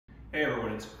Hey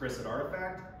everyone, it's Chris at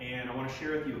Artifact, and I want to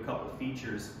share with you a couple of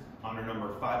features on our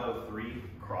number 503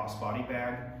 crossbody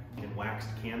bag in waxed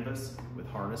canvas with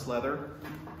harness leather.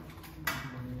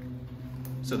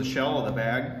 So the shell of the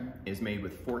bag is made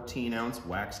with 14-ounce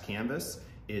waxed canvas.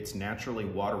 It's naturally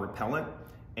water repellent,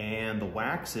 and the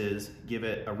waxes give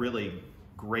it a really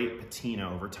great patina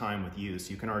over time with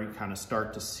use. You can already kind of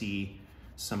start to see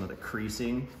some of the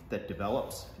creasing that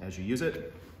develops as you use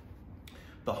it.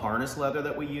 The harness leather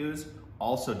that we use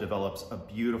also develops a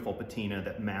beautiful patina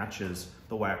that matches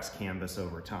the wax canvas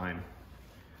over time.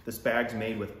 This bag's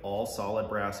made with all solid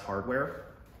brass hardware.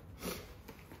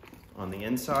 On the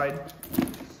inside,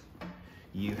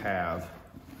 you have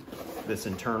this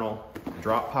internal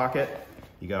drop pocket.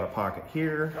 You got a pocket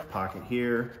here,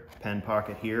 pen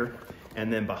pocket here,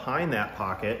 and then behind that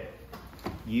pocket,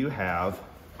 you have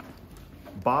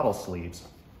bottle sleeves.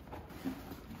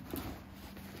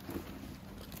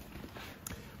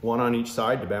 One on each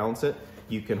side to balance it.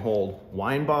 You can hold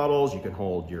wine bottles, you can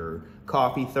hold your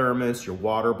coffee thermos, your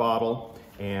water bottle,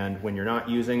 and when you're not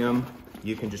using them,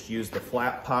 you can just use the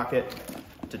flat pocket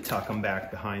to tuck them back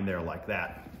behind there like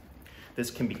that. This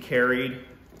can be carried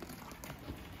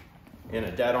in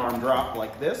a dead arm drop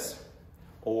like this,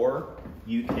 or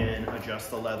you can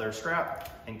adjust the leather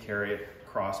strap and carry it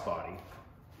crossbody.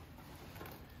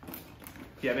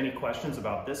 If you have any questions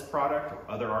about this product or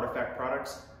other Artifact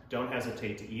products, don't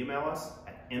hesitate to email us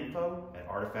at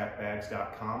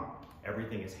info@artifactbags.com.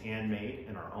 Everything is handmade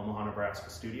in our Omaha, Nebraska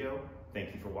studio.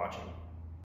 Thank you for watching.